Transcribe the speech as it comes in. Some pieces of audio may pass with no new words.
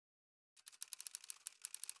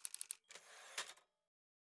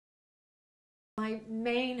My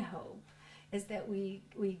main hope is that we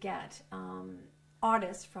get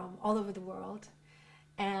artists from all over the world,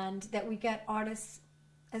 and that we get artists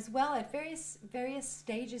as well at various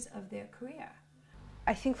stages of their career.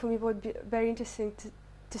 I think for me it would be very interesting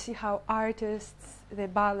to see how artists, they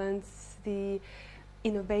balance the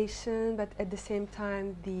innovation, but at the same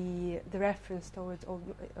time the reference towards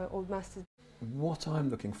old masters. What I'm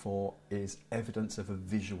looking for is evidence of a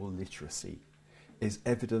visual literacy, is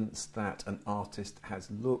evidence that an artist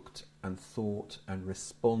has looked and thought and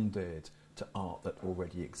responded to art that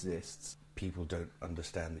already exists. People don't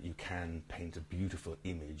understand that you can paint a beautiful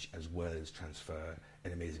image as well as transfer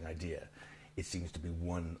an amazing idea. It seems to be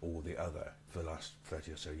one or the other for the last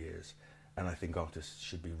 30 or so years. And I think artists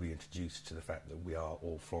should be reintroduced to the fact that we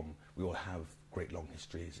all have great long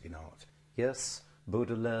histories in art. Yes,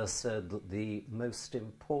 Baudelaire said that the most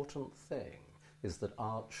important thing is that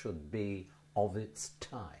art should be of its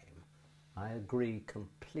time. I agree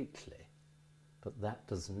completely, but that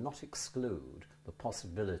does not exclude the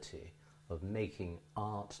possibility of making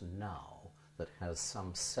art now that has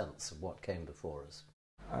some sense of what came before us.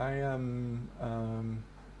 I am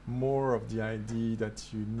more of the idea that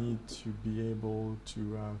you need to be able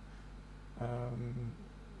to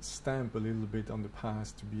stamp a little bit on the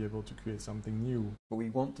past to be able to create something new. We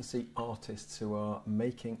want to see artists who are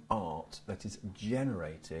making art that is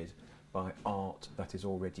generated by art that is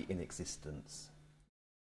already in existence.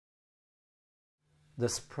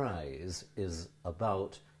 This prize is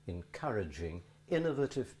about encouraging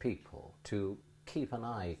innovative people to keep an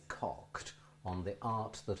eye cocked on the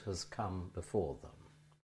art that has come before them.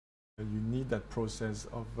 You need that process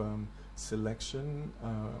of selection,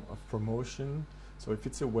 of promotion. So if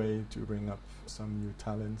it's a way to bring up some new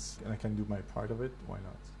talents and I can do my part of it, why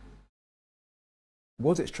not?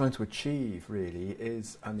 What it's trying to achieve really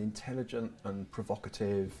is an intelligent and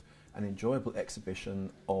provocative and enjoyable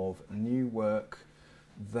exhibition of new work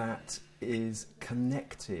that is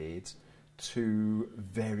connected to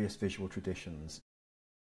various visual traditions.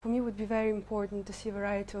 For me it would be very important to see a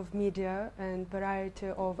variety of media and variety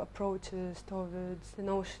of approaches towards the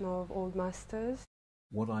notion of old masters.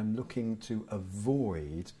 What I'm looking to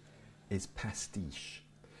avoid is pastiche,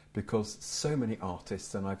 because so many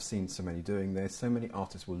artists, and I've seen so many doing this, so many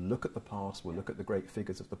artists will look at the past, will look at the great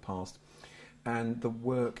figures of the past, and the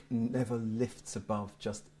work never lifts above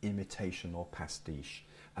just imitation or pastiche.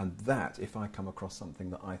 And that, if I come across something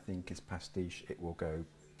that I think is pastiche, it will go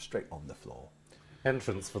straight on the floor.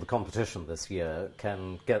 Entrants for the competition this year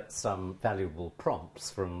can get some valuable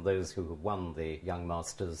prompts from those who have won the Young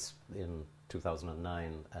Masters in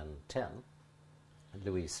 2009 and 10.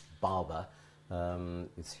 Luis Barber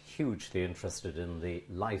is hugely interested in the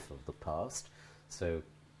life of the past, so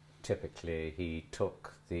typically he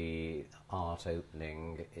took the art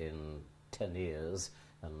opening in Teniers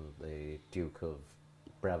and the Duke of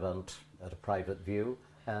Brabant at a private view,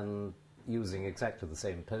 and using exactly the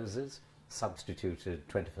same poses, substituted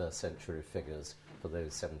 21st century figures for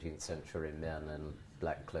those 17th century men in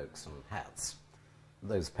black cloaks and hats.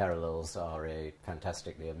 Those parallels are a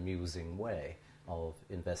fantastically amusing way of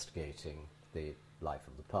investigating the life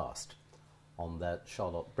of the past. On that,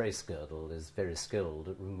 Charlotte Bracegirdle is very skilled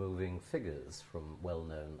at removing figures from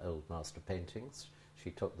well-known old master paintings.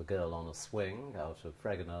 She took the girl on a swing out of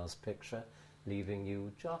Fragonard's picture, leaving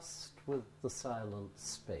you just with the silent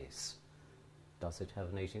space. Does it have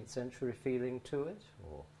an 18th century feeling to it,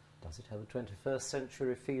 or does it have a 21st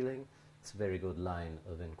century feeling? It's a very good line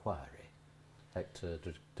of inquiry. Hector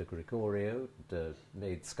de Gregorio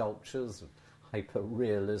made sculptures of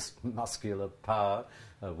hyper-realist muscular power,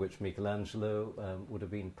 of which Michelangelo would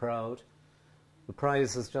have been proud. The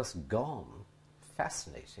prize has just gone,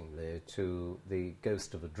 fascinatingly, to the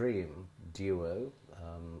Ghost of a Dream duo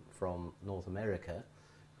from North America,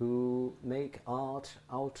 who make art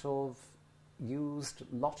out of used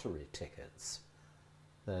lottery tickets.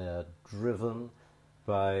 They're driven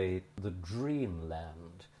by the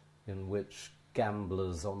dreamland in which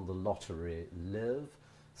gamblers on the lottery live.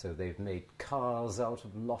 So they've made cars out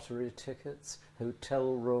of lottery tickets,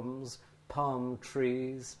 hotel rooms, palm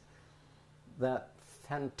trees, that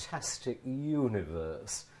fantastic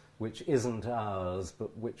universe which isn't ours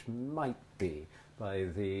but which might be by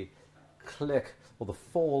the click or the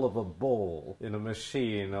fall of a ball in a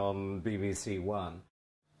machine on BBC One.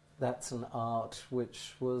 That's an art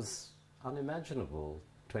which was unimaginable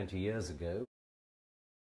 20 years ago.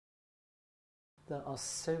 There are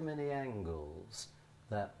so many angles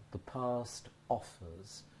that the past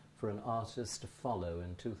offers for an artist to follow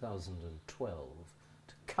in 2012.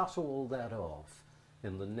 To cut all that off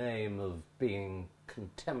in the name of being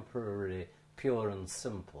contemporary, pure and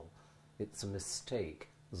simple, it's a mistake,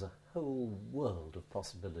 there's a whole world of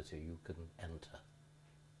possibility you can enter.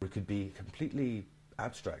 It could be completely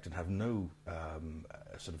abstract and have no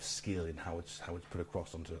sort of skill in how it's put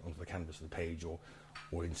across onto the canvas of the page or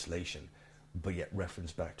installation, but yet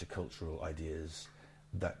reference back to cultural ideas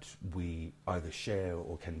that we either share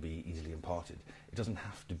or can be easily imparted. It doesn't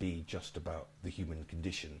have to be just about the human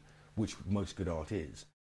condition, which most good art is.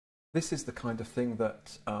 This is the kind of thing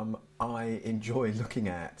that I enjoy looking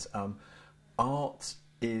at. Art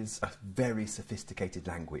is a very sophisticated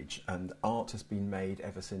language, and art has been made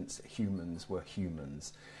ever since humans were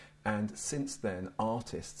humans. And since then,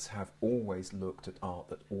 artists have always looked at art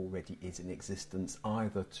that already is in existence,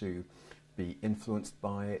 either to be influenced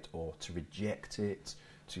by it or to reject it,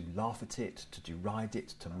 to laugh at it, to deride it,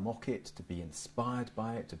 to mock it, to be inspired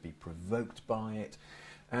by it, to be provoked by it.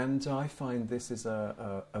 And I find this is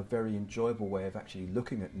a very enjoyable way of actually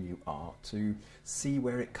looking at new art, to see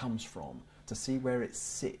where it comes from, to see where it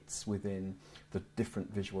sits within the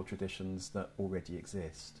different visual traditions that already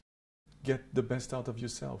exist. Get the best out of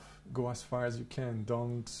yourself. Go as far as you can.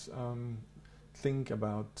 Don't think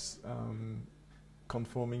about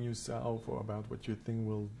conforming yourself or about what you think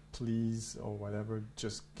will please or whatever.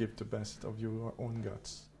 Just give the best of your own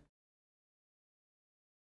guts.